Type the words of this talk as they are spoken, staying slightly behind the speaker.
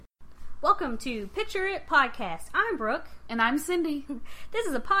welcome to Picture It Podcast. I'm Brooke. And I'm Cindy. This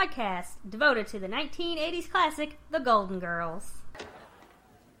is a podcast devoted to the 1980s classic, The Golden Girls.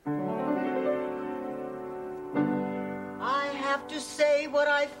 I have to say what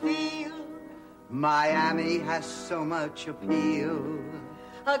I feel. Miami has so much appeal.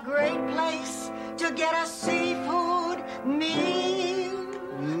 A great place to get a seafood meal.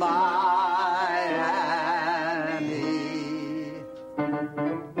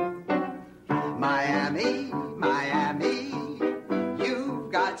 Miami, Miami,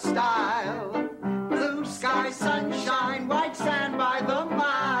 you've got style. Blue sky, sunshine, white sand by the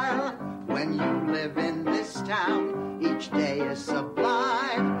mile. When you live in this town, each day is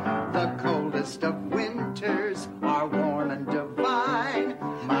sublime. The coldest of winters are warm and divine.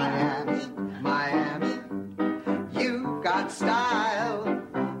 Miami, Miami, you've got style.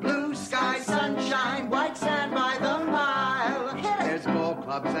 Blue sky, sunshine, white sand by the mile. There's ball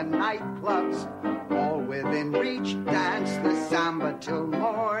clubs and nightclubs, all within reach. Dance the samba till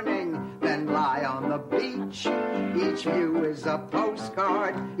morning, then lie on the beach. Each view is a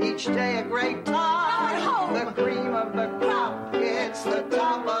postcard, each day a great time. The cream of the crop, it's the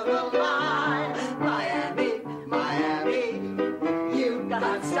top of the line. Miami, Miami, you've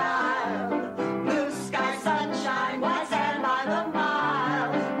got style. Blue sky, sunshine, white sand by the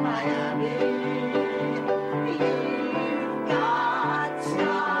mile. Miami, you've got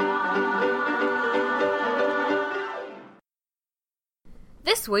style.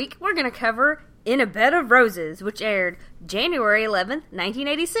 This week, we're going to cover In a Bed of Roses, which aired January 11th,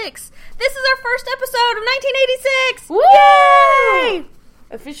 1986. This is our first episode of 1986! Woo! Yay!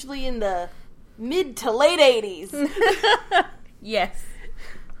 Officially in the mid to late 80s. Yes.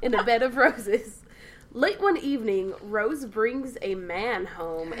 In a Bed of Roses. Late one evening, Rose brings a man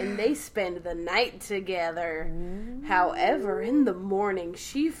home and they spend the night together. However, in the morning,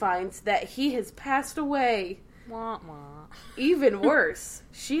 she finds that he has passed away. Wah, wah. Even worse,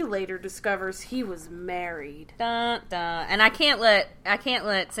 she later discovers he was married. Dun, dun. And I can't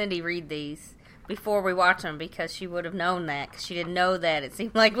let Cindy read these before we watch them because she would have known that, because she didn't know that, it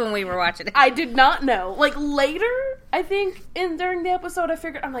seemed like, when we were watching it. I did not know. Like, later, I think, during the episode, I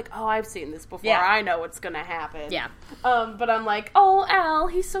figured, I'm like, oh, I've seen this before. Yeah. I know what's gonna happen. Yeah. But I'm like, oh, Al,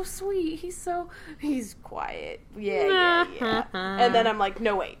 he's so sweet. He's quiet. Yeah. And then I'm like,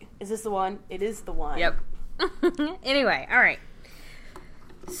 no, wait. Is this the one? It is the one. Yep. Anyway, alright.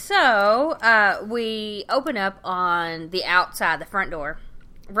 So, we open up on the outside, the front door.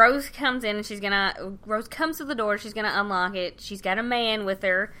 Rose comes in and Rose comes to the door, she's gonna unlock it. She's got a man with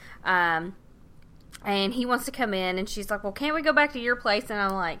her, and he wants to come in, and she's like, well, can't we go back to your place? And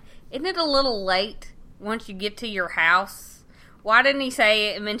I'm like, isn't it a little late once you get to your house? Why didn't he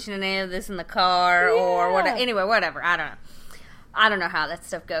mention any of this in the car, or whatever? Anyway, whatever, I don't know how that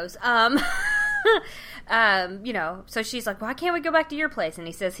stuff goes. So she's like, why can't we go back to your place? And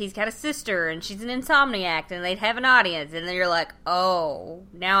he says he's got a sister, and she's an insomniac, and they'd have an audience. And then you're like, oh,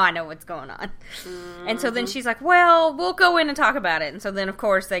 now I know what's going on. Mm-hmm. And so then she's like, well, we'll go in and talk about it. And so then, of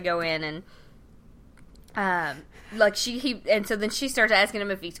course, they go in, and so then she starts asking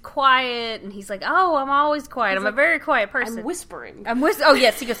him if he's quiet, and he's like, oh, I'm always quiet. I'm a very quiet person. I'm whispering. Oh,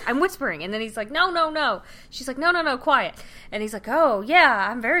 yes, he goes, I'm whispering. And then he's like, no. She's like, no, quiet. And he's like, oh, yeah,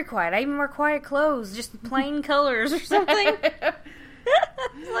 I'm very quiet. I even wear quiet clothes, just plain colors or something.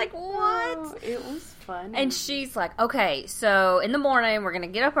 It's like, what? Oh, it was fun. And she's like, okay, so in the morning, we're going to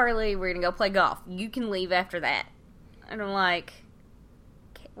get up early, we're going to go play golf. You can leave after that. And I'm like,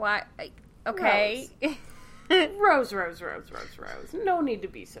 why? Okay. Rose. No need to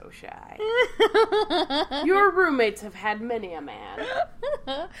be so shy. Your roommates have had many a man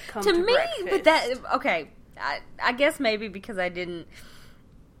come to me, breakfast. but that, okay, I guess maybe because I didn't,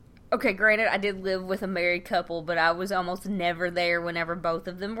 okay, granted, I did live with a married couple, but I was almost never there whenever both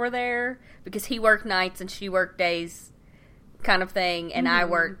of them were there, because he worked nights and she worked days kind of thing, and I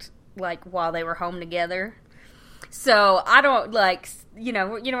worked, like, while they were home together. So, I don't, like, you know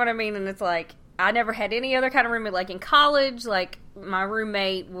what I mean? And it's like, I never had any other kind of roommate. Like, in college, like, my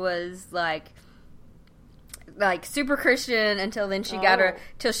roommate was, like super Christian until then she she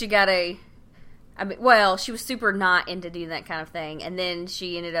was super not into doing that kind of thing. And then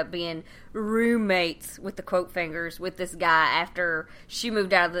she ended up being roommates with the quote fingers with this guy after we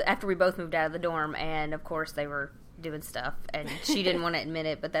both moved out of the dorm. And, of course, they were doing stuff. And she didn't want to admit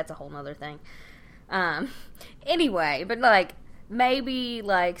it, but that's a whole nother thing. Anyway, but, like, maybe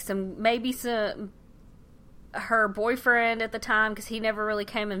some her boyfriend at the time, because he never really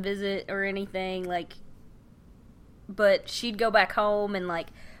came and visit or anything, like, but she'd go back home and, like,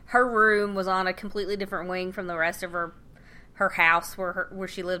 her room was on a completely different wing from the rest of her her house where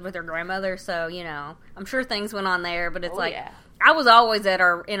she lived with her grandmother. So, you know, I'm sure things went on there, but it's I was always in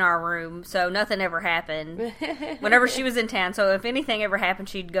our room, so nothing ever happened whenever she was in town. So if anything ever happened,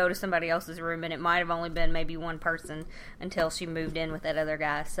 she'd go to somebody else's room, and it might have only been maybe one person until she moved in with that other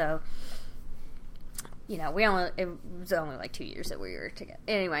guy. So, you know, it was only like 2 years that we were together.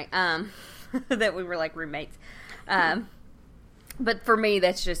 Anyway, that we were like roommates. But for me,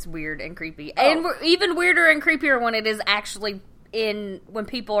 that's just weird and creepy. And even weirder and creepier when it is actually when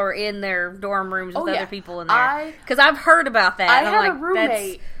people are in their dorm rooms with other people in there. Because I've heard about that. I had a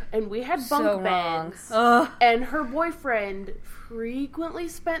roommate, and we had bunk beds. Ugh. And her boyfriend frequently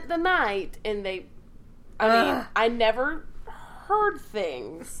spent the night, and I mean, I never heard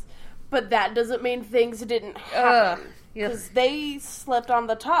things, but that doesn't mean things didn't happen. Because they slept on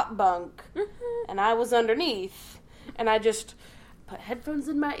the top bunk, and I was underneath, and I just put headphones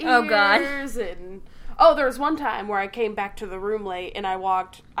in my ears. Oh, God. And there was one time where I came back to the room late, and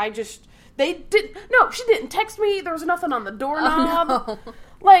she didn't text me. There was nothing on the doorknob. Oh, no.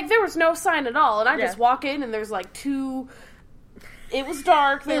 Like, there was no sign at all. And I just walk in, and there's like two. It was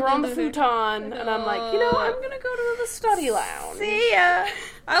dark. They were on the futon. And I'm like, you know, I'm going to go to the study lounge. See ya.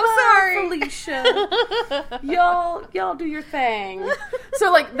 I'm Bye, sorry. Felicia. Y'all do your thing. So,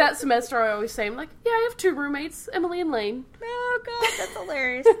 like, that semester I always say, I'm like, yeah, I have 2 roommates, Emily and Lane. Oh, God, that's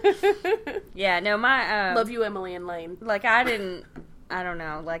hilarious. Yeah, no, my... Love you, Emily and Lane. Like, I didn't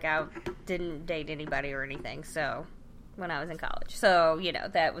date anybody or anything, so, when I was in college. So, you know,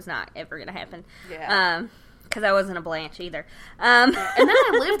 that was not ever going to happen. Yeah. Because I wasn't a Blanche either. And then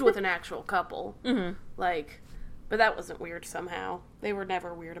I lived with an actual couple. Mm-hmm. Like, but that wasn't weird somehow. They were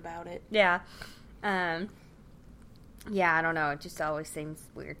never weird about it. Yeah. Yeah, I don't know. It just always seems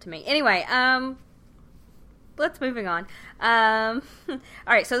weird to me. Anyway, let's moving on. All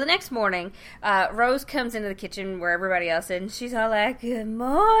right, so the next morning, Rose comes into the kitchen where everybody else is, and she's all like, good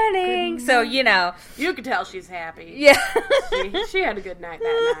morning. So, you know. You could tell she's happy. Yeah. she had a good night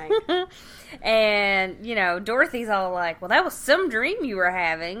that night. And, you know, Dorothy's all like, well, that was some dream you were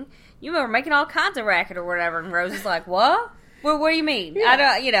having. You were making all kinds of racket or whatever. And Rose is like, what? Well, what do you mean? Yeah. I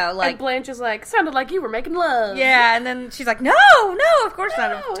don't, you know, like. And Blanche is like, sounded like you were making love. Yeah, and then she's like, no, of course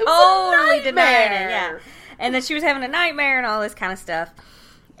not. I'm it was totally a denying nightmare. it. Yeah. And then she was having a nightmare and all this kind of stuff.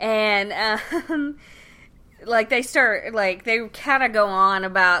 And, like, they kind of go on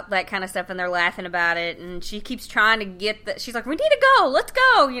about that kind of stuff, and they're laughing about it, and she keeps trying to she's like, we need to go, let's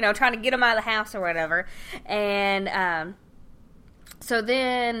go, you know, trying to get them out of the house or whatever. And, so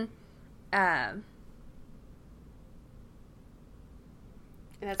then, yeah,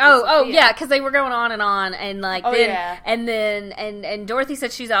 because they were going on, and like, and Dorothy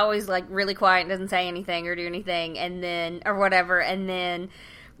said she's always like really quiet and doesn't say anything or do anything, and then, or whatever, and then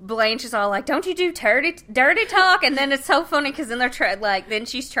Blanche is all like, don't you do dirty talk? And then it's so funny because then then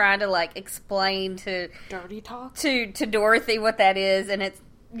she's trying to like explain to dirty talk to Dorothy what that is, and it's,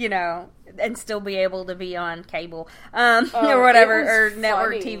 you know, and still be able to be on cable or whatever, or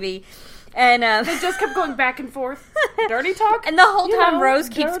network TV. And they just kept going back and forth. Dirty talk? And the whole time Rose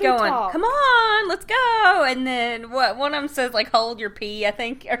keeps going, talk. Come on, let's go. And then one of them says, like, hold your pee, I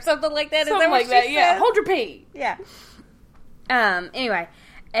think, or something like that. Something Is that like what that, she yeah. says? Hold your pee. Yeah. Anyway,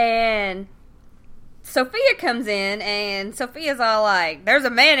 and Sophia comes in, and Sophia's all like, there's a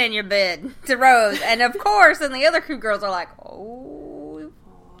man in your bed, to Rose. And of course, and the other two girls are like, oh,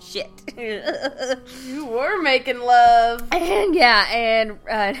 shit. You were making love. And yeah, and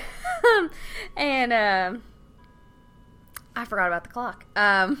I forgot about the clock.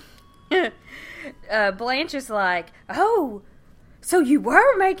 Blanche is like, oh, so you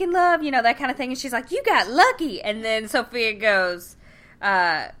were making love, you know, that kind of thing. And she's like, you got lucky. And then Sophia goes,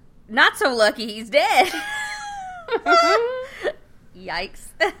 not so lucky, he's dead. Yikes.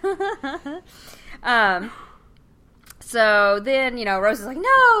 So then, you know, Rose is like,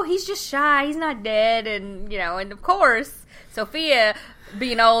 no, he's just shy, he's not dead. And, you know, and of course, Sophia,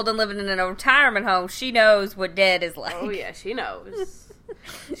 being old and living in a retirement home, she knows what dead is like. Oh, yeah, she knows.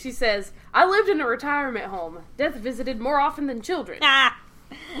 She says, I lived in a retirement home. Death visited more often than children. Which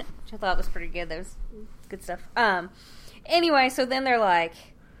I thought was pretty good. That was good stuff. Anyway, so then they're like,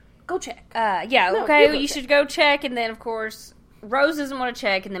 go check. Yeah, No, okay, you you should go check. And then, of course, Rose doesn't want to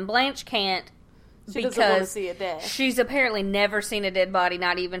check, and then Blanche can't. She doesn't want to see a dead. She's apparently never seen a dead body,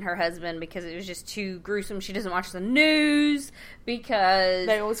 not even her husband, because it was just too gruesome. She doesn't watch the news, because...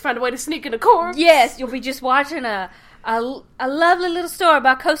 They always find a way to sneak in a corpse. Yes, you'll be just watching a lovely little story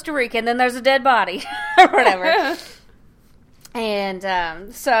about Costa Rica, and then there's a dead body, or whatever.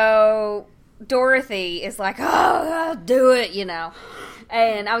 And so Dorothy is like, oh, I'll do it, you know.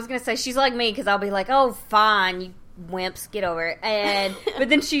 And I was going to say, she's like me, because I'll be like, oh, fine, you wimps, get over it. And but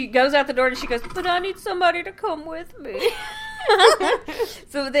then she goes out the door and she goes, but I need somebody to come with me.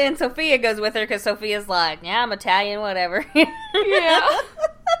 So then Sophia goes with her because Sophia's like, yeah, I'm Italian, whatever. Yeah.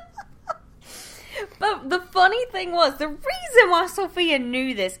 But the funny thing was, the reason why Sophia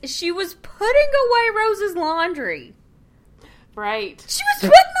knew this is she was putting away Rose's laundry. Right. She was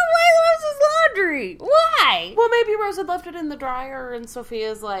putting away Rose's laundry. Why? Well, maybe Rose had left it in the dryer, and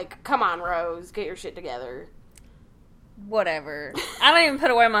Sophia's like, come on, Rose, get your shit together. Whatever. I don't even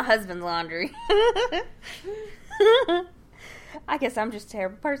put away my husband's laundry. I guess I'm just a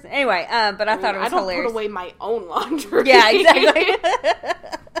terrible person. Anyway, but I thought it was hilarious. I don't hilarious. put away my own laundry. Yeah, exactly.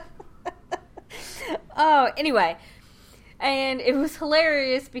 Oh, anyway. And it was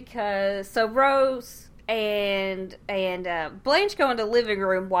hilarious because, so Rose and Blanche go into the living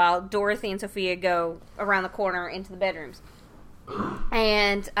room while Dorothy and Sophia go around the corner into the bedrooms.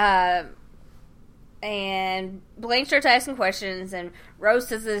 And Blanche starts asking questions, and Rose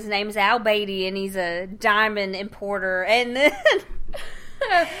says his name is Al Beatty, and he's a diamond importer, and then,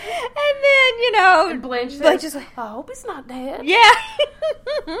 and Blanche says, like, I hope he's not dead. Yeah,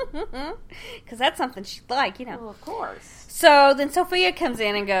 because that's something she'd like, Well, of course. So then Sophia comes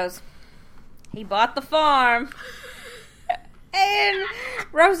in and goes, he bought the farm, and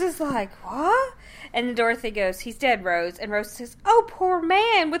Rose is like, what? And then Dorothy goes, he's dead, Rose. And Rose says, oh, poor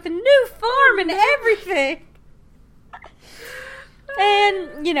man, with a new farm and everything.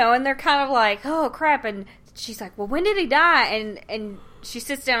 And, and they're kind of like, oh, crap. And she's like, well, when did he die? And she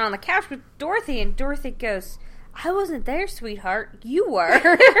sits down on the couch with Dorothy, and Dorothy goes, I wasn't there, sweetheart. You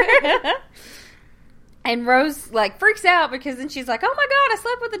were. And Rose, freaks out because then she's like, oh, my God, I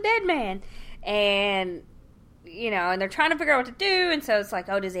slept with a dead man. And and they're trying to figure out what to do, and so it's like,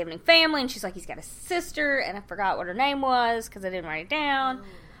 oh, does he have any family? And she's like, he's got a sister, and I forgot what her name was, because I didn't write it down.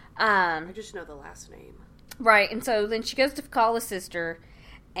 I just know the last name. Right, and so then she goes to call the sister,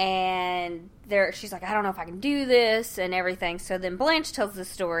 and she's like, I don't know if I can do this, and everything. So then Blanche tells the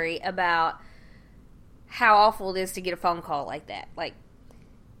story about how awful it is to get a phone call like that. Like,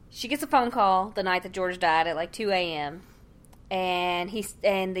 she gets a phone call the night that George died at 2 a.m., and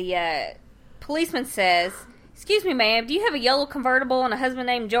the policeman says, excuse me, ma'am, do you have a yellow convertible and a husband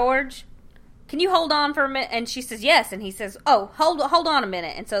named George? Can you hold on for a minute? And she says, yes. And he says, oh, hold on a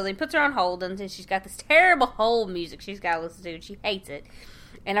minute. And so he puts her on hold, and then she's got this terrible hold music she's got to listen to, and she hates it.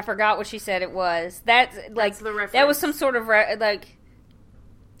 And I forgot what she said it was. That's the reference. That was some sort of, I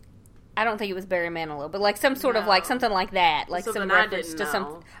don't think it was Barry Manilow, but some sort of, something like that. Some reference to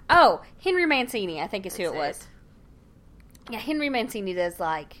some. Oh, Henry Mancini, I think is who it was. Yeah, Henry Mancini does,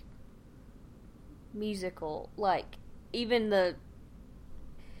 musical, even the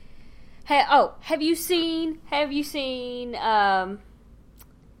have you seen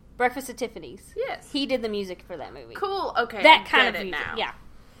Breakfast at Tiffany's? Yes, he did the music for that movie. Cool. Okay, that kind of music. Now. Yeah,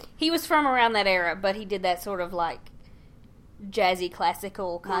 he was from around that era, but he did that sort of jazzy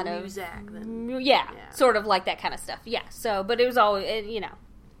classical kind of music. Yeah, sort of that kind of stuff. Yeah. So, but it was all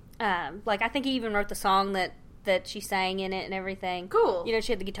I think he even wrote the song that she sang in it and everything. Cool.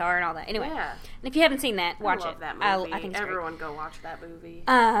 She had the guitar and all that. Anyway, and if you haven't seen that, watch it. I love that movie. I think it's everyone go watch that movie.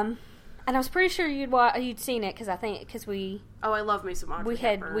 And I was pretty sure you'd seen it because we. Oh, I love me some Audrey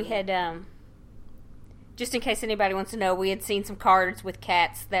Hepburn. We had just in case anybody wants to know, we had seen some cards with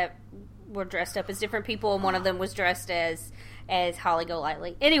cats that were dressed up as different people, and one of them was dressed as Holly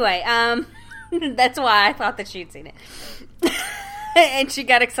Golightly. Anyway, that's why I thought that she'd seen it, and she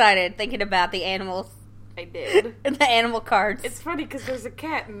got excited thinking about the animals. I did. The animal cards. It's funny because there's a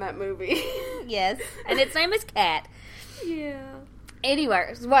cat in that movie. Yes, and its name is Cat. Yeah.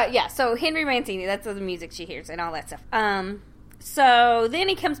 Anyway, so Henry Mancini, that's the music she hears and all that stuff. So then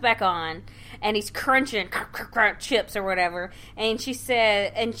he comes back on, and he's crunching chips or whatever, and she's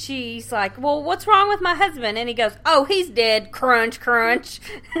like, well, what's wrong with my husband? And he goes, oh, he's dead, crunch, crunch.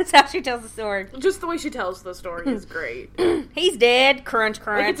 That's how she tells the story. Just the way she tells the story is great. He's dead, crunch,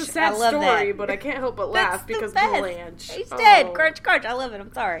 crunch. It's a sad story, but I can't help but laugh because Blanche. He's dead, crunch, crunch. I love it,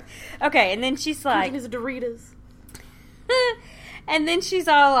 I'm sorry. Okay, and then she's like... his Doritos. And then she's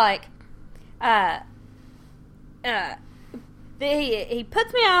all like, he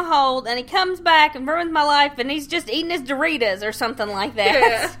puts me on hold, and he comes back and ruins my life, and he's just eating his Doritos or something like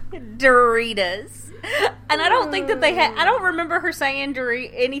that. Yeah. Doritos. And I don't think that I don't remember her saying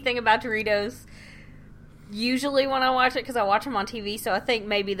anything about Doritos usually when I watch it, because I watch them on TV, so I think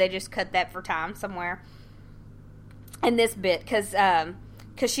maybe they just cut that for time somewhere. And this bit, because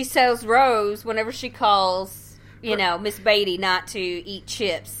she tells Rose whenever she calls... Miss Beatty not to eat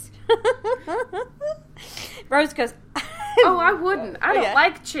chips. Rose goes, oh, I wouldn't. I don't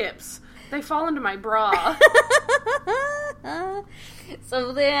like chips. They fall into my bra.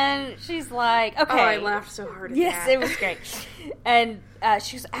 So then she's like, okay. Oh, I laughed so hard at Yes, that. it was great. And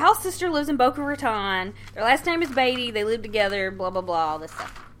she's Al's sister lives in Boca Raton. Their last name is Beatty. They live together, blah, blah, blah, all this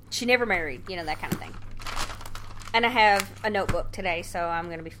stuff. She never married, that kind of thing. And I have a notebook today, so I'm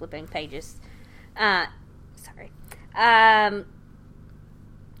going to be flipping pages. Sorry. And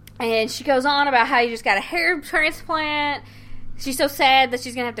she goes on about how he just got a hair transplant. She's so sad that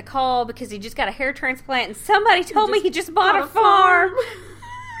she's going to have to call because he just got a hair transplant, and somebody told me he just bought a farm.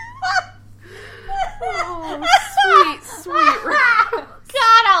 Oh, sweet Rose. God,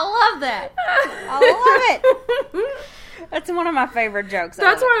 I love that. I love it. That's one of my favorite jokes.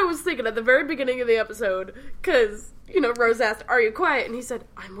 That's what I was thinking at the very beginning of the episode, because, Rose asked, "Are you quiet?" And he said,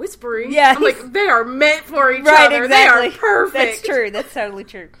 "I'm whispering." Yeah, I'm like, they are meant for each right, other. exactly. They are perfect. That's true. That's totally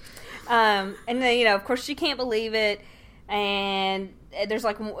true. And then, of course, she can't believe it. And there's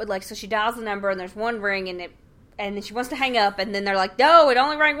so she dials the number and there's one ring and then she wants to hang up and then they're like, no, it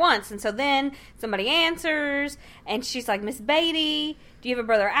only rang once. And so then somebody answers and she's like, Miss Beatty, do you have a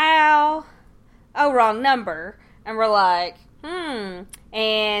brother Al? Oh, wrong number. And we're like,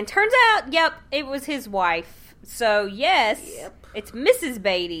 And turns out, yep, it was his wife. So yes, It's Mrs.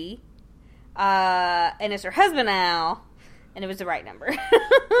 Beatty. And it's her husband Al. And it was the right number.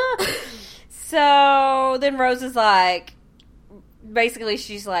 So then Rose is like, basically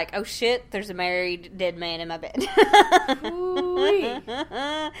she's like, oh shit, there's a married dead man in my bed.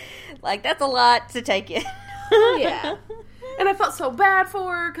 Like, that's a lot to take in. Yeah. And I felt so bad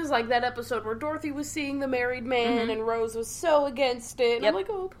for her, because, that episode where Dorothy was seeing the married man, and Rose was so against it. And I'm like,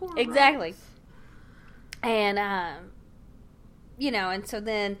 oh, poor Exactly. Rose. And, and so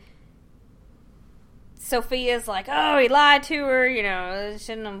then Sophia's like, oh, he lied to her,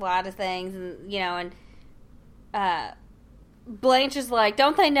 shouldn't have lied to things, and, Blanche is like,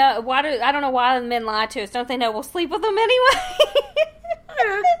 don't they know, I don't know why the men lie to us, don't they know we'll sleep with them anyway?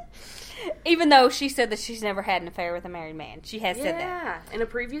 Even though she said that she's never had an affair with a married man. She has said that. Yeah, in a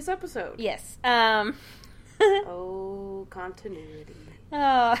previous episode. Yes. Oh, continuity.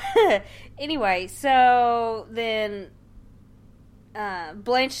 Anyway, so then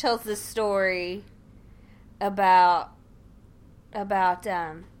Blanche tells this story about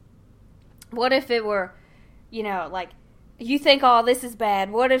what if it were, you think all this is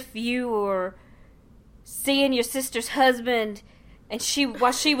bad. What if you were seeing your sister's husband and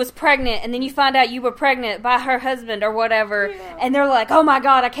while she was pregnant, and then you find out you were pregnant by her husband or whatever, and they're like, oh my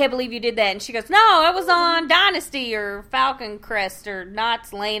God, I can't believe you did that. And she goes, no, I was on Dynasty or Falcon Crest or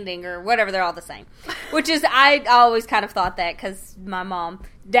Knots Landing or whatever. They're all the same. Which is, I always kind of thought that because my mom,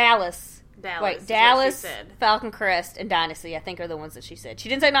 Dallas, Falcon Crest, and Dynasty, I think, are the ones that she said. She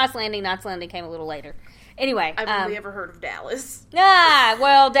didn't say Knots Landing. Knots Landing came a little later. Anyway. I've only ever heard of Dallas.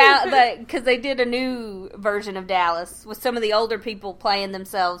 Because they did a new version of Dallas with some of the older people playing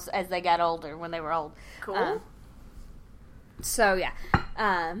themselves as they got older when they were old. Cool. So, yeah.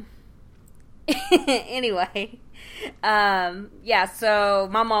 Anyway. So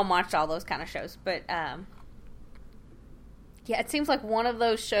my mom watched all those kind of shows. But, it seems like one of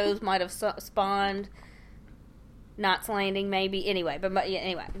those shows might have spawned Knots Landing, maybe. Anyway,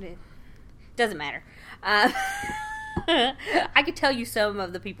 it doesn't matter. I could tell you some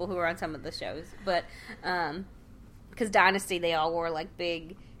of the people who were on some of the shows, but because Dynasty, they all wore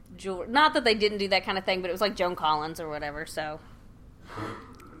big jewelry. Not that they didn't do that kind of thing, but it was like Joan Collins or whatever. So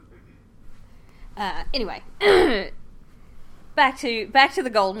anyway, back to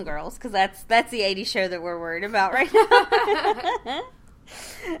the Golden Girls, because that's the '80s show that we're worried about right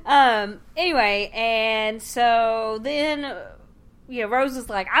now. Anyway, and so then. Rose is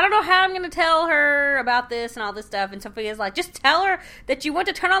like, I don't know how I'm going to tell her about this and all this stuff. And Sophia's like, just tell her that you went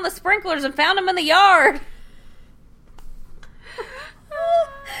to turn on the sprinklers and found them in the yard.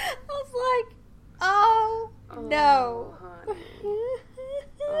 I was like, oh no. Honey.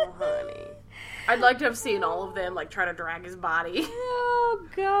 Oh, honey. I'd like to have seen all of them, try to drag his body. Oh,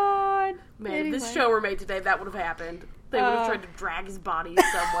 God. Man, if this show were made today, that would have happened. They would have tried to drag his body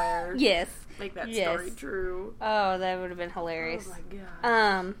somewhere. Yes. Make that story true. Oh, that would have been hilarious. Oh my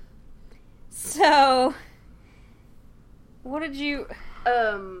God. So what did you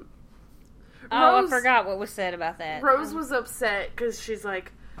Rose, I forgot what was said about that. Rose was upset because she's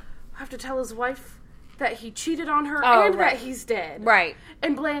like, I have to tell his wife that he cheated on her and that he's dead. Right.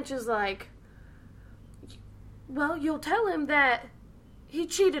 And Blanche is like, well, you'll tell him that he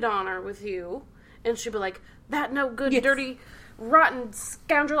cheated on her with you. And she'll be like, that no good, dirty, rotten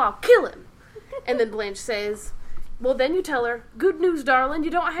scoundrel, I'll kill him. And then Blanche says, well, then you tell her, good news, darling, you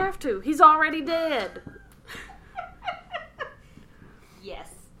don't have to. He's already dead.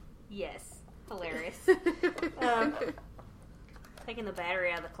 Yes. Hilarious. Taking the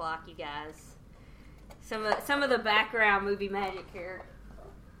battery out of the clock, you guys. Some of the background movie magic here.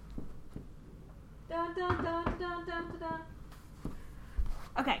 Dun, dun, dun, dun, dun, dun.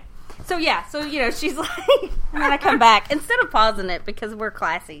 Okay. So she's like, and then I come back instead of pausing it because we're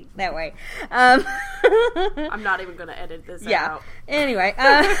classy that way. I'm not even going to edit this out. Anyway,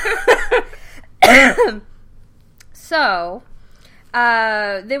 so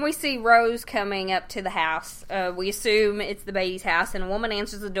then we see Rose coming up to the house. We assume it's the Beatty's house, and a woman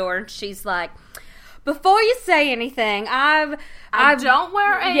answers the door, and she's like, "Before you say anything, I don't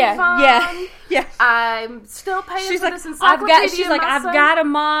wear Avon. Yeah. I'm still paying she's for like, this encyclopedia. I've got a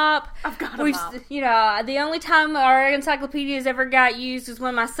mop. I've got a mop. The only time our encyclopedias ever got used was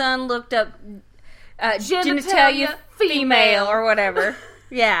when my son looked up genitalia female or whatever.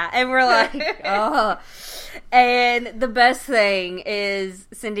 Yeah, and we're like, oh. And the best thing is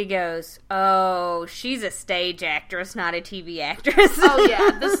Cindy goes, oh, she's a stage actress, not a TV actress. Oh,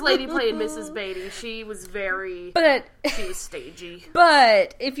 yeah. This lady played Mrs. Beatty. She was she was stagey.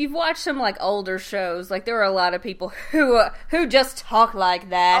 But if you've watched some, like, older shows, like, there were a lot of people who just talk like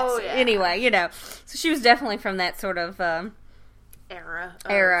that. Oh, yeah. Anyway, So she was definitely from that sort of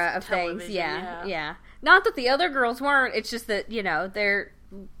era of things. Yeah. Not that the other girls weren't. It's just that, they're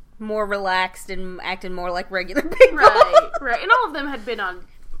more relaxed and acting more like regular people. Right. And all of them had been on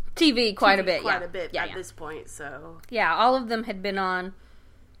TV quite a bit at this point, so. Yeah, all of them had been on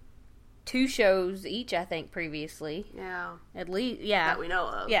 2 shows each, I think, previously. Yeah. At least, yeah. That we know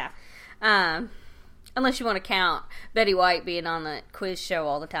of. Yeah. Unless you want to count Betty White being on the quiz show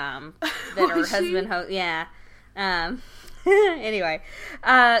all the time. That her husband yeah. Anyway.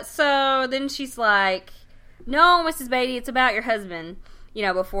 So then she's like, no, Mrs. Beatty, it's about your husband.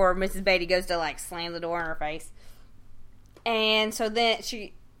 Before Mrs. Beatty goes to, like, slam the door in her face. And so then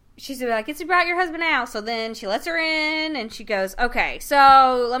she's like, it's about your husband now. So then she lets her in, and she goes, okay,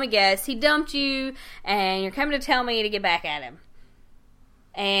 so let me guess. He dumped you, and you're coming to tell me to get back at him.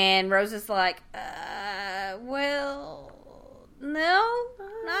 And Rose is like, well, no,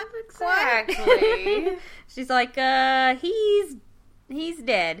 not exactly. She's like, he's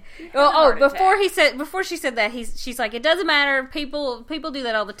dead. Before she said that, she's like, it doesn't matter. People do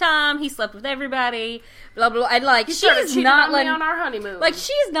that all the time. He slept with everybody. Blah blah. And like, she's not letting on our honeymoon. Like,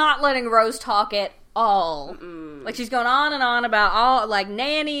 she's not letting Rose talk at all. Mm-mm. Like, she's going on and on about all, like,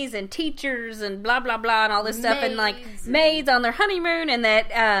 nannies and teachers and blah blah blah and all this stuff, and like maids on their honeymoon, and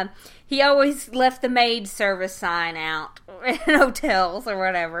that he always left the maid service sign out in hotels or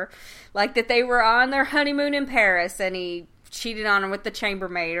whatever. Like, that they were on their honeymoon in Paris, and he cheated on her with the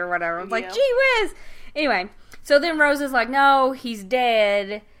chambermaid or whatever. I was like, gee whiz. Anyway, so then Rose is like, no, he's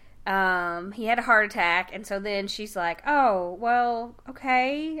dead. He had a heart attack. And so then she's like, oh, well,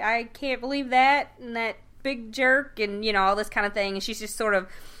 okay. I can't believe that. And that big jerk and, all this kind of thing. And she's just sort of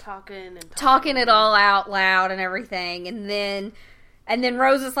talking it all out loud and everything. And then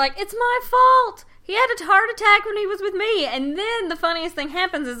Rose is like, it's my fault. He had a heart attack when he was with me. And then the funniest thing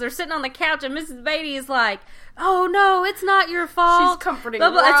happens is they're sitting on the couch and Mrs. Beatty is like, oh no, it's not your fault. She's comforting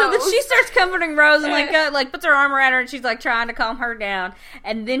blah, blah. Rose. So then she starts comforting Rose and like puts her arm around her and she's like trying to calm her down.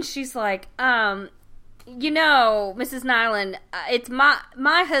 And then she's like, Mrs. Nyland, it's my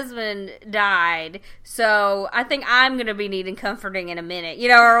husband died, so I think I'm gonna be needing comforting in a minute,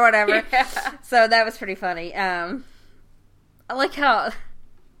 or whatever. Yeah. So that was pretty funny. I like how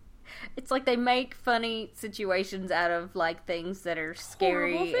it's like they make funny situations out of like things that are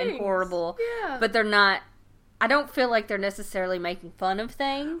scary and horrible, but they're not. I don't feel like they're necessarily making fun of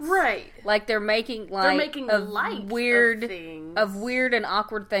things, right? Like they're making light of weird and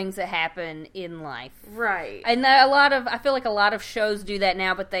awkward things that happen in life, right? And I feel like a lot of shows do that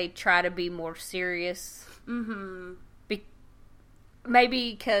now, but they try to be more serious. Mm-hmm. Maybe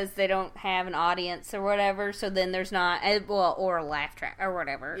because they don't have an audience or whatever, so then there's not or a laugh track or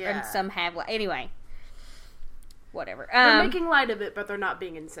whatever, and some have anyway. Whatever. They're making light of it, but they're not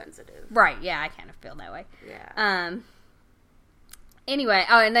being insensitive. Right, yeah, I kind of feel that way. Yeah. Anyway,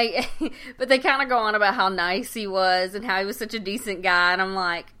 and they kind of go on about how nice he was and how he was such a decent guy, and I'm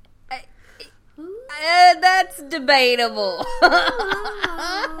like, that's debatable.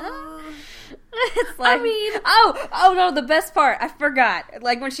 It's like, oh no, the best part, I forgot.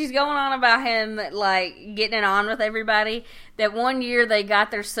 Like, when she's going on about him, like, getting it on with everybody, that one year they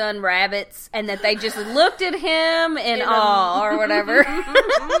got their son rabbits, and that they just looked at him in awe, or whatever.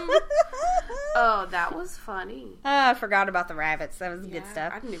 Oh, that was funny. I forgot about the rabbits. That was good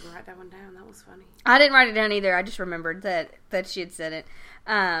stuff. I didn't even write that one down. That was funny. I didn't write it down either. I just remembered that she had said it.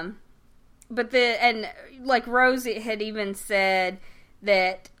 But Rosie had even said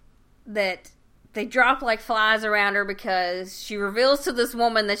that they drop like flies around her because she reveals to this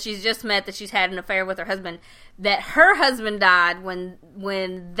woman that she's just met that she's had an affair with her husband, that her husband died when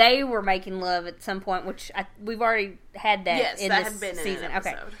they were making love at some point, which we've already had that in that this had been season. In an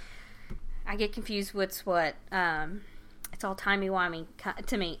episode. Okay. I get confused what's what. It's all timey-wimey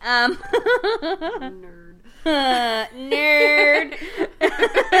to me. Nerd.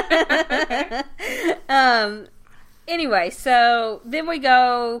 Nerd. Anyway, so then we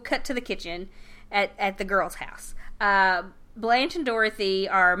cut to the kitchen at the girl's house. Blanche and Dorothy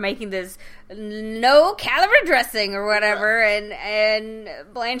are making this no-calorie dressing or whatever, and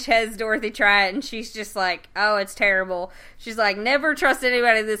Blanche has Dorothy try it, and she's just like, oh, it's terrible. She's like, never trust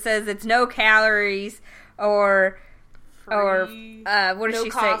anybody that says it's no calories or what does she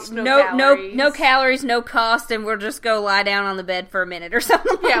say? No calories, no cost, and we'll just go lie down on the bed for a minute or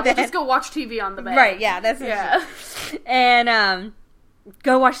something like that. We'll just go watch TV on the bed. Right, yeah, that's and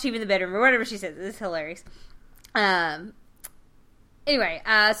go watch TV in the bedroom or whatever she says. It's hilarious. Anyway,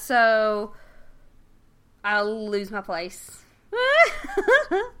 so I'll lose my place.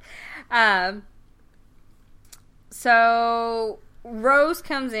 So Rose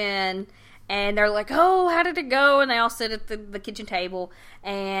comes in, and they're like, oh, how did it go? And they all sit at the kitchen table,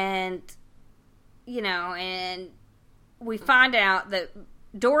 and, and we find out that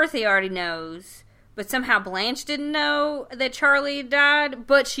Dorothy already knows, but somehow Blanche didn't know that Charlie died,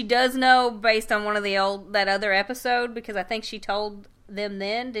 but she does know based on one of that other episode, because I think she told them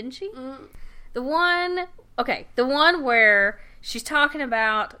then, didn't she? Mm. The one where she's talking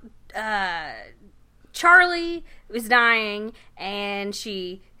about Charlie was dying, and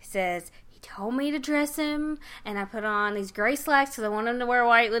she says, he told me to dress him, and I put on these gray slacks because I wanted him to wear a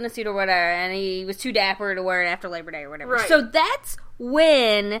white linen suit or whatever, and he was too dapper to wear it after Labor Day or whatever. Right. So that's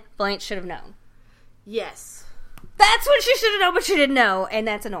when Blanche should have known. Yes. That's what she should have known, but she didn't know, and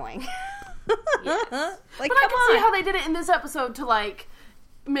that's annoying. Yes. Like, but I can see how they did it in this episode to, like,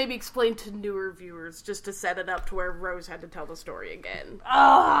 maybe explain to newer viewers, just to set it up to where Rose had to tell the story again.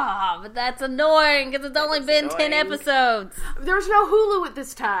 Oh, but that's annoying, because it's only been 10 episodes. There's no Hulu at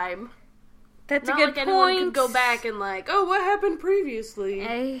this time. That's Not a good like point. Anyone could go back and like, oh, what happened previously?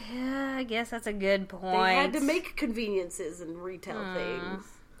 I guess that's a good point. They had to make conveniences and retell things.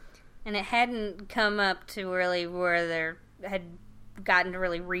 And it hadn't come up to really where they had gotten to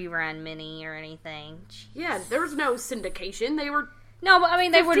really rerun many or anything. Jeez. Yeah, there was no syndication. They were... No, but I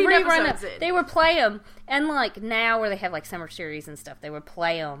mean, they would 15 rerun episodes them. in. They would play them. And like now where they have like summer series and stuff, they would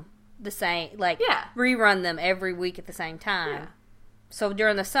play them the same, like rerun them every week at the same time. Yeah. So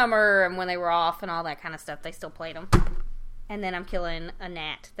during the summer and when they were off and all that kind of stuff, they still played them. And then I'm killing a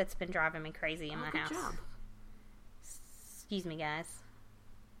gnat that's been driving me crazy in my house. Good job. Excuse me, guys.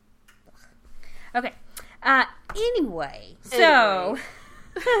 Okay. Anyway, so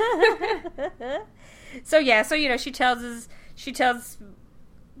she tells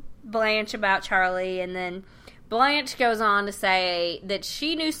Blanche about Charlie, and then Blanche goes on to say that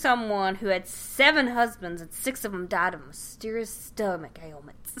she knew someone who had 7 husbands and 6 of them died of mysterious stomach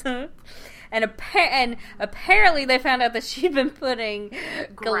ailments. And apparently they found out that she'd been putting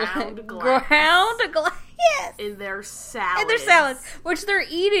ground glass yes, in their salads. Which they're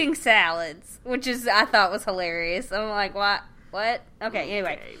eating salads, which is I thought was hilarious. I'm like, what? Okay,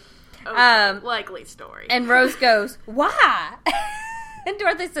 anyway. Likely story. And Rose goes, why? And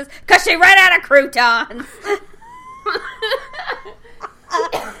Dorothy says, 'cause she ran out of croutons.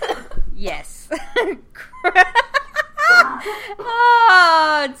 Yes.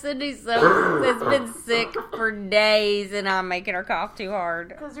 Cindy's has been sick for days, and I'm making her cough too hard.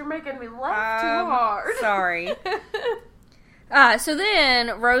 Because you're making me laugh too hard. Sorry. So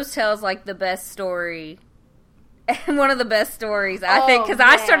then Rose tells like the best story. One of the best stories, I think, because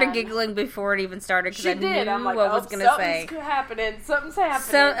I started giggling before it even started because I knew I'm like, what I was going to say. Something's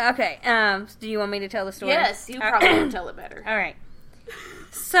happening. Okay. Do you want me to tell the story? Yes, you probably will tell it better. All right.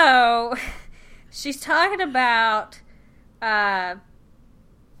 So she's talking about a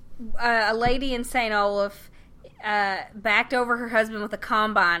lady in St. Olaf backed over her husband with a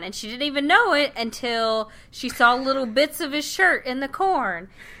combine, and she didn't even know it until she saw little bits of his shirt in the corn.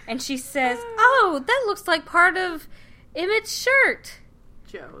 And she says, oh, that looks like part of Emmett's shirt.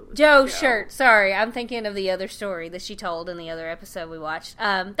 Joe's shirt. Sorry, I'm thinking of the other story that she told in the other episode we watched.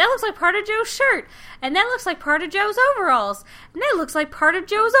 That looks like part of Joe's shirt. And that looks like part of Joe's overalls. And that looks like part of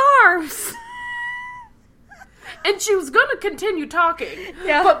Joe's arms. And she was going to continue talking.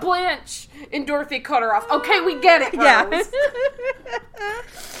 Yeah. But Blanche and Dorothy cut her off. Okay, we get it, Rose.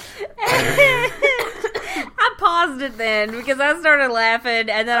 I paused it then because I started laughing,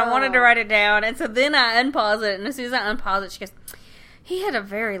 and then I wanted to write it down, and so then I unpaused it, and as soon as I unpaused it, she goes, He had a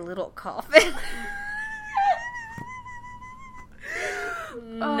very little coffin.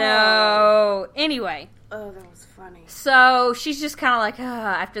 No. Anyway. Oh, that was funny. So she's just kind of like,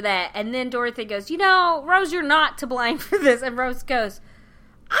 after that. And then Dorothy goes, Rose, you're not to blame for this. And Rose goes,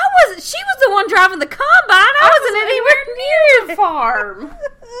 she was the one driving the combine. I wasn't anywhere near the farm.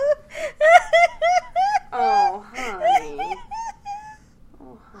 Oh, honey.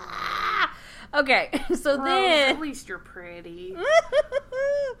 Okay, so Rose, then... at least you're pretty.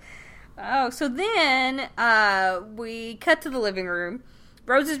 So then we cut to the living room.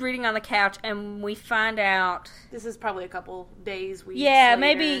 Rose is reading on the couch, and we find out... This is probably a couple days, weeks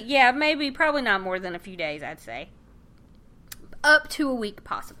maybe, probably not more than a few days, I'd say. Up to a week,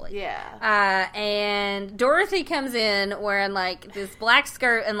 possibly. Yeah. And Dorothy comes in wearing, like, this black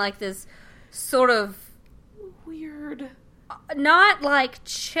skirt and, like, this sort of... Weird... Not like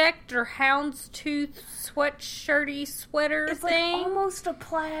checked or houndstooth sweatshirty sweater it's thing. Like almost a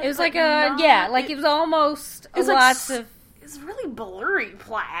plaid. It was like it was almost lots of. It's really blurry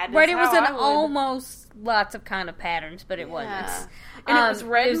plaid. Right, it was almost lots of kind of patterns, but it wasn't. And it was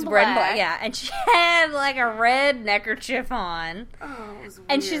red and black. Yeah, and she had like a red neckerchief on. Oh, it was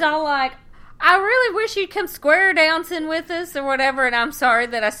weird. And she's all like, I really wish you'd come square dancing with us or whatever, and I'm sorry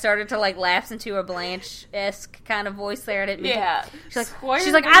that I started to like lapse into a Blanche-esque kind of voice there. I didn't mean to.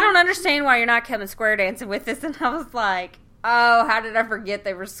 She's like, I don't understand why you're not coming square dancing with us, and I was like, oh, how did I forget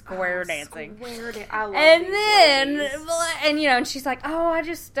they were square dancing? I love and these then, ladies. and she's like, oh, I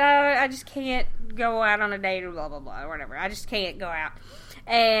just can't go out on a date or blah blah blah or whatever. I just can't go out.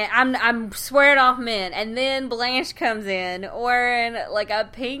 And I'm swearing off men. And then Blanche comes in wearing like a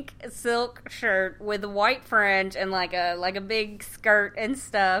pink silk shirt with a white fringe and like a big skirt and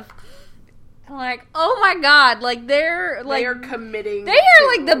stuff. I'm like, oh my god, like they are committing. They are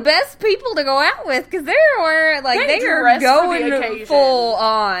like the best people to go out with because they're wearing they are going full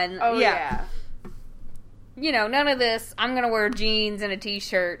on. Oh yeah. None of this. I'm gonna wear jeans and a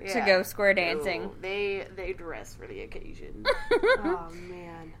t-shirt to go square dancing. No, they dress for the occasion. Oh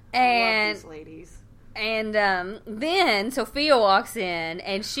man, I love these ladies. And then Sophia walks in,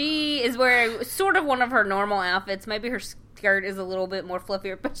 and she is wearing sort of one of her normal outfits. Maybe her skirt is a little bit more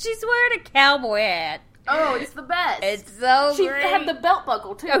fluffier, but she's wearing a cowboy hat. Oh, it's the best. It's so she great. She had the belt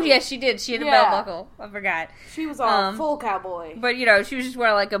buckle, too. Oh, yeah, she did. She had a belt buckle. I forgot. She was all full cowboy. But, she was just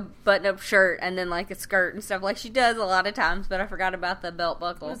wearing, like, a button-up shirt and then, like, a skirt and stuff like she does a lot of times, but I forgot about the belt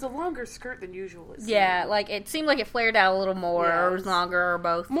buckle. It was a longer skirt than usual. Yeah, like, it seemed like it flared out a little more, or it was longer, or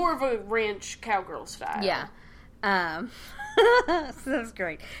both. More of a ranch cowgirl style. Yeah. So that's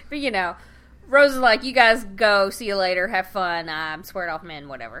great. But, Rose is like, you guys go, see you later, have fun, I'm swearing off men,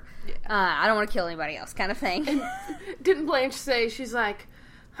 whatever. Yeah. I don't want to kill anybody else, kind of thing. And didn't Blanche say, she's like,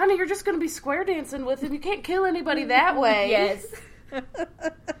 honey, you're just going to be square dancing with him, you can't kill anybody that way. Yes. I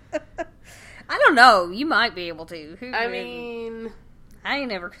don't know, you might be able to. I mean... I ain't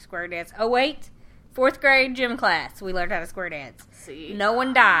never square danced. Oh, wait, 4th grade gym class, we learned how to square dance. See? No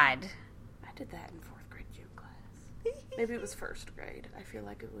one died. I did that in 4th grade gym class. Maybe it was 1st grade. I feel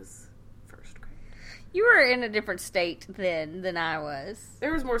like it was... You were in a different state then than I was.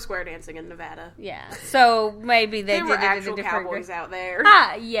 There was more square dancing in Nevada. Yeah, so maybe they did were it actual in a different cowboys out there.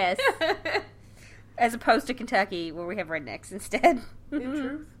 Ah, yes. As opposed to Kentucky, where we have rednecks instead. In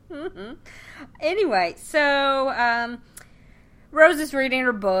truth. Mm-hmm. Anyway, so Rose is reading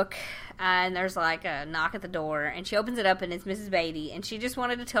her book, and there's like a knock at the door, and she opens it up, and it's Mrs. Beatty, and she just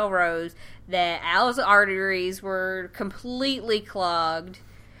wanted to tell Rose that Al's arteries were completely clogged.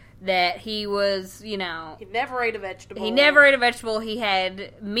 That he was, He never ate a vegetable. He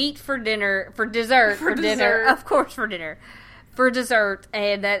had meat for dinner, for dessert. Of course, for dinner. For dessert.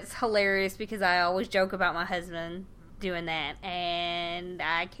 And that's hilarious because I always joke about my husband doing that. And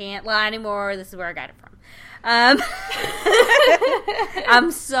I can't lie anymore. This is where I got it from.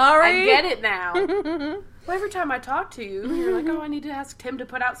 I'm sorry. I get it now. Well, every time I talk to you, you're like, oh, I need to ask Tim to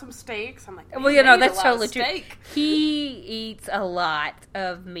put out some steaks. I'm like, well, that's totally true. He eats a lot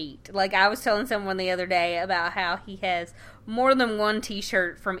of meat. Like, I was telling someone the other day about how he has more than one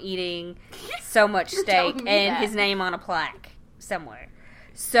t-shirt from eating so much steak and his name on a plaque somewhere.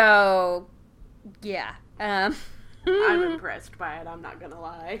 So, yeah. I'm impressed by it, I'm not going to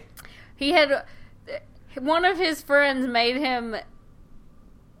lie. He had... One of his friends made him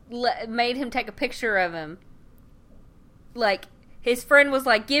take a picture of him. Like, his friend was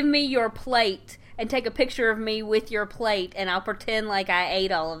like, give me your plate and take a picture of me with your plate and I'll pretend like I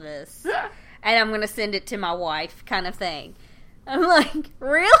ate all of this. And I'm going to send it to my wife, kind of thing. I'm like,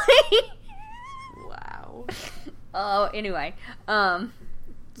 really? Wow. Oh, anyway.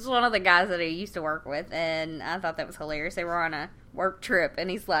 This is one of the guys that I used to work with, and I thought that was hilarious. They were on a work trip, and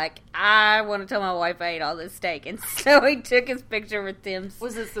he's like, I want to tell my wife I ate all this steak, and so he took his picture with Tim's.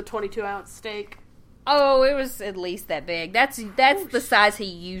 Was this the 22-ounce steak? Oh, it was at least that big. That's the size he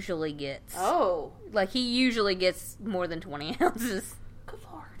usually gets. Oh. Like, he usually gets more than 20 ounces. Good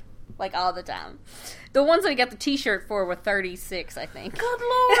Lord. Like, all the time. The ones that he got the t-shirt for were 36, I think. Good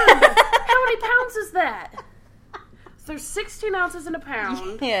Lord. How many pounds is that? So there's 16 ounces in a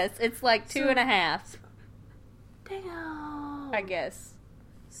pound. Yes, it's like 2.5. Damn. I guess.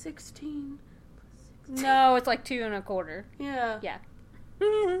 16. No, it's like 2.25. Yeah. Yeah.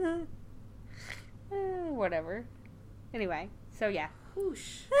 Whatever. Anyway, so yeah.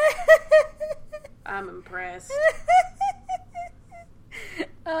 Whoosh. I'm impressed.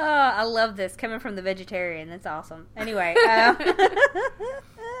 Oh, I love this coming from the vegetarian. That's awesome. Anyway.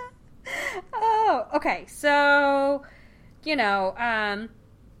 Oh, okay. So,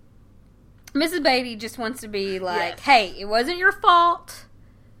 Mrs. Beatty just wants to be like, Yes. hey, it wasn't your fault.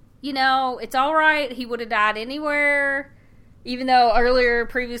 It's all right. He would have died anywhere. Even though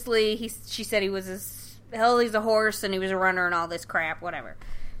previously, she said he's a horse and he was a runner and all this crap, whatever.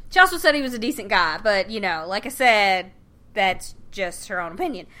 She also said he was a decent guy, but, like I said, that's just her own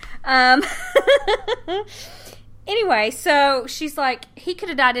opinion. Anyway, so she's like, he could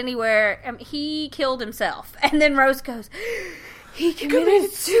have died anywhere. He killed himself. And then Rose goes, he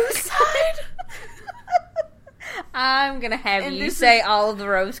committed suicide? I'm going to have you say all of the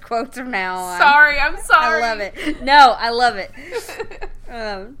Rose quotes from now on. Sorry, I'm sorry. I love it. No, I love it.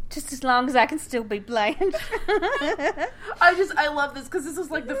 Just as long as I can still be bland. I love this because this is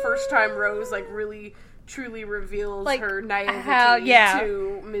like the first time Rose like really truly reveals her naivety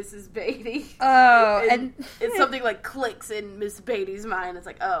to Mrs. Beatty. Oh, and it's something like clicks in Miss Beatty's mind. It's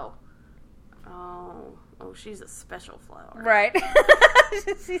like, oh, she's a special flower. Right.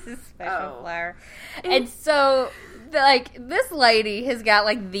 She's a special flower. And so, this lady has got,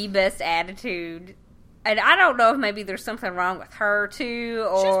 the best attitude. And I don't know if maybe there's something wrong with her, too,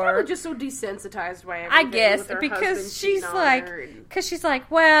 or... She's probably just so desensitized by everything. I guess, with her because she's husband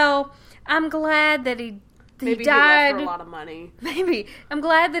like, well, I'm glad that he maybe died. He left her a lot of money. Maybe. I'm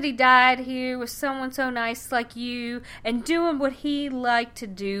glad that he died here with someone so nice like you and doing what he liked to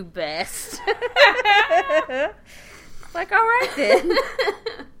do best. Like, all right then.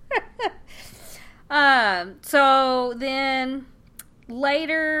 So then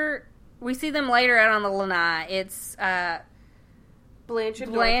later, we see them later out on the lanai. It's Blanche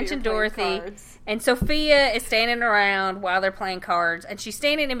and Dorothy. And Sophia is standing around while they're playing cards, and she's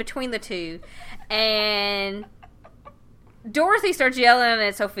standing in between the two, and Dorothy starts yelling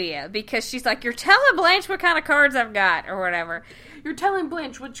at Sophia because she's like, you're telling Blanche what kind of cards I've got, or whatever. You're telling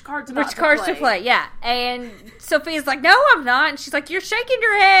Blanche which cards to play, yeah. And Sophia's like, no, I'm not. And she's like, you're shaking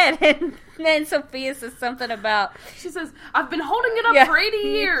your head. And then Sophia says something about... She says, I've been holding it up for 80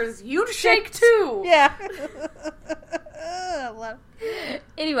 years. You'd shake too. Yeah. I love it.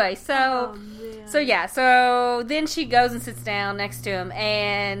 Anyway, so then she goes and sits down next to him,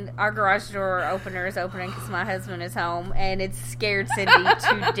 and our garage door opener is opening because my husband is home, and it's scared Cindy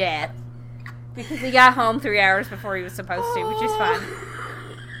to death. Because he got home 3 hours before he was supposed to, which is fine.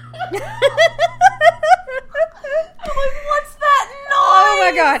 I'm like, what's that noise? Oh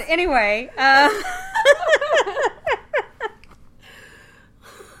my god. Anyway.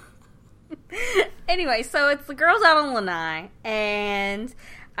 Anyway, so it's the girls out on Lanai, and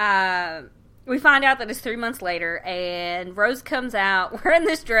we find out that it's 3 months later, and Rose comes out wearing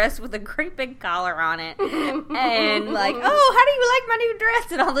this dress with a great big collar on it, and like, oh, how do you like my new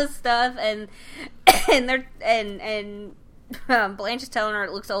dress, and all this stuff, and Blanche is telling her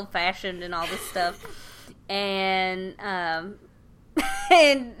it looks old fashioned and all this stuff, and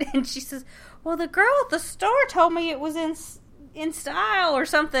and she says, well, the girl at the store told me it was in style or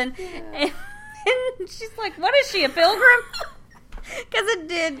something, and she's like, what is she, a pilgrim? Because it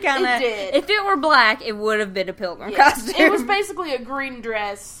did kind of... If it were black, it would have been a pilgrim costume. It was basically a green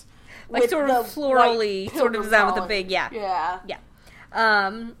dress. Like sort of florally sort of design with a big... Yeah.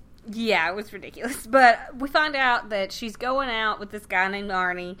 Yeah, it was ridiculous. But we find out that she's going out with this guy named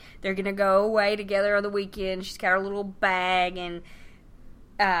Arnie. They're going to go away together on the weekend. She's got her little bag, and,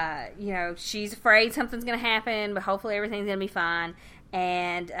 she's afraid something's going to happen, but hopefully everything's going to be fine.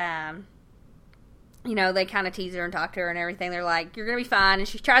 And, they kind of tease her and talk to her and everything. They're like, you're going to be fine. And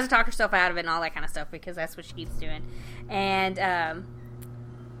she tries to talk herself out of it and all that kind of stuff because that's what she keeps doing. And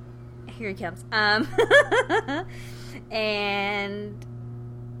here he comes. And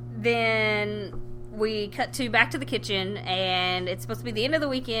then we cut to back to the kitchen, and it's supposed to be the end of the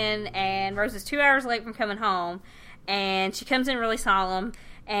weekend, and Rose is 2 hours late from coming home, and she comes in really solemn,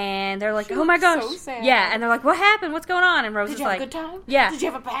 and they're like, She oh my looks gosh. so sad. Yeah, and they're like, what happened? What's going on? And Rose Did is you like, have a good time? Yeah. Did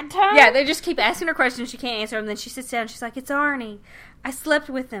you have a bad time? Yeah, they just keep asking her questions. She can't answer them. Then she sits down. She's like, it's Arnie. I slept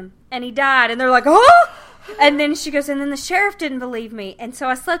with him, and he died. And they're like, oh! And then she goes, and then the sheriff didn't believe me, and so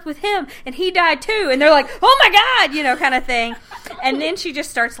I slept with him, and he died too. And they're like, oh my God, you know, kind of thing. And then she just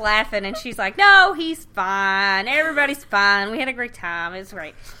starts laughing, and she's like, no, he's fine. Everybody's fine. We had a great time. It was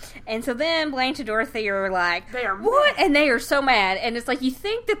great. And so then Blanche and Dorothy are like, They are what? mad. And they are so mad. And it's like, you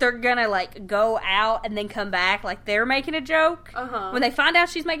think that they're gonna like go out and then come back like they're making a joke when they find out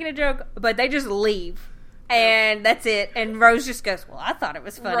she's making a joke, but they just leave. And that's it. And Rose just goes, well, I thought it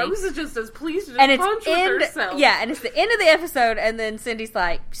was funny. Rose is just as pleased to just And punch with herself. yeah, and it's the end of the episode, and then Cindy was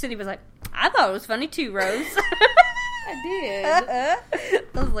like, I thought it was funny too, Rose. I did.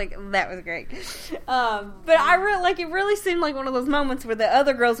 I was like, that was great. But I really, like, it really seemed like one of those moments where the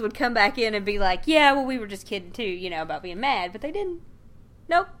other girls would come back in and be like, yeah, well, we were just kidding too, you know, about being mad, but they didn't.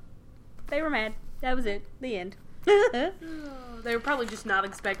 Nope. They were mad. That was it. The end. They were probably just not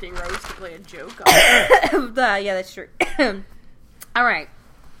expecting Rose to play a joke on Yeah, that's true. All right.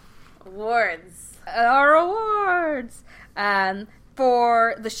 awards. Our awards.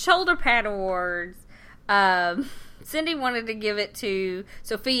 For the shoulder pad awards, Cindy wanted to give it to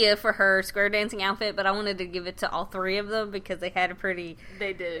Sophia for her square dancing outfit, but I wanted to give it to all three of them because they had a pretty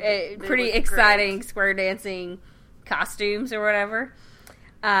They looked exciting great. square dancing costumes or whatever.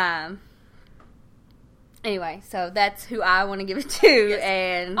 Anyway, so that's who I want to give it to, Yes.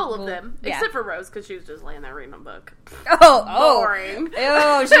 and All of them, yeah. except for Rose, because she was just laying there reading a book. Boring. Boring.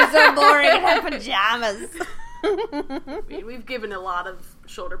 Oh, she's so boring in her pajamas. We've given a lot of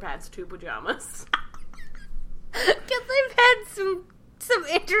shoulder pads to pajamas. Because they've had some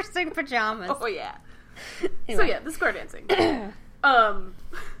interesting pajamas. Oh yeah. Anyway. So yeah, the square dancing.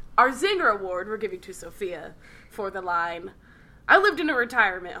 Our Zinger Award we're giving to Sophia for the line, I lived in a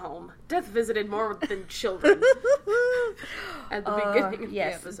retirement home. Death visited more than children. At the beginning of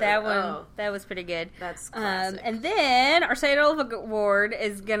yes, the episode. that one, Oh, that was pretty good. that's classic. And then our St. Olaf Award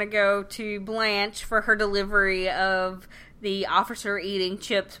is going to go to Blanche for her delivery of the officer eating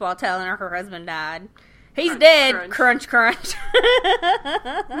chips while telling her husband died. He's Crunch, dead. crunch. Crunch, crunch.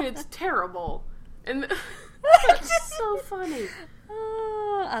 I mean, it's terrible. And it's so funny.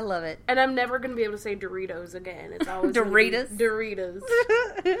 Oh, I love it. And I'm never going to be able to say Doritos again. It's always gonna be Doritos? Doritos.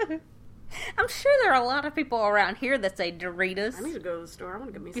 I'm sure there are a lot of people around here that say Doritos. I need to go to the store. I want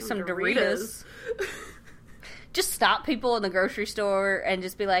to get me Get some some Doritos. Just stop people in the grocery store and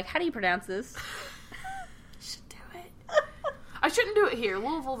just be like, how do you pronounce this? Should do it. I shouldn't do it here.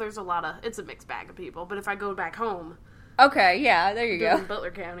 Louisville, there's it's a mixed bag of people. But if I go back home, Okay, yeah, there you do it in go.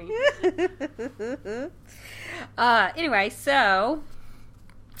 Butler County. Anyway, so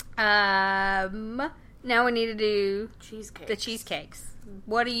now we need to do Cheesecake. the cheesecakes.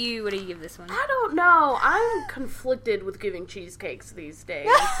 What do you give this one? I don't know. I'm conflicted with giving cheesecakes these days.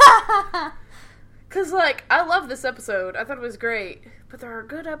 Because, like, I love this episode. I thought it was great. But there are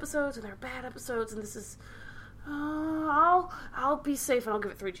good episodes and there are bad episodes. And this is... I'll be safe and I'll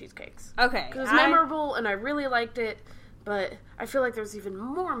give it 3 cheesecakes. Okay. Because it's memorable and I really liked it. But I feel like there's even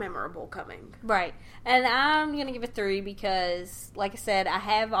more memorable coming. Right. And I'm going to give it 3 because, like I said, I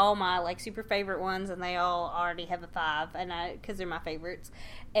have all my, like, super favorite ones, and they all already have a 5, and because they're my favorites.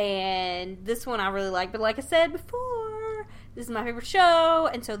 And this one I really like, but like I said before, this is my favorite show,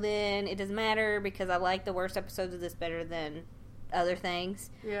 and so then it doesn't matter because I like the worst episodes of this better than other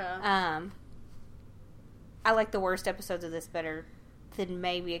things. Yeah. I like the worst episodes of this better than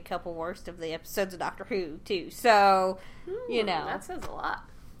maybe a couple worst of the episodes of Doctor Who, too. So, you know. That says a lot.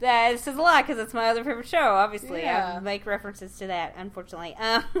 That says a lot because it's my other favorite show, obviously. Yeah. I make references to that, unfortunately.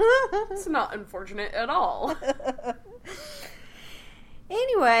 It's not unfortunate at all.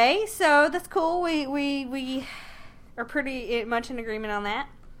 Anyway, so that's cool. We are pretty much in agreement on that.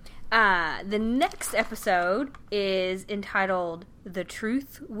 The next episode is entitled The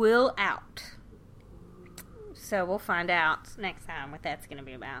Truth Will Out. So we'll find out next time what that's going to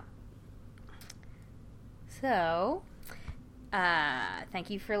be about. So, thank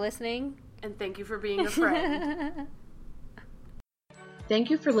you for listening. And thank you for being a friend. Thank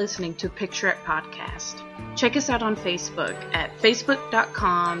you for listening to Picture It Podcast. Check us out on Facebook at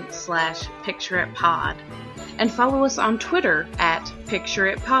facebook.com/pictureitpod and follow us on Twitter at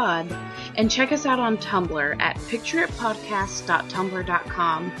pictureitpod and check us out on Tumblr at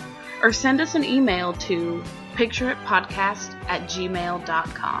pictureitpodcast.tumblr.com or send us an email to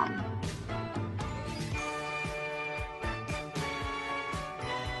pictureitpodcast@gmail.com.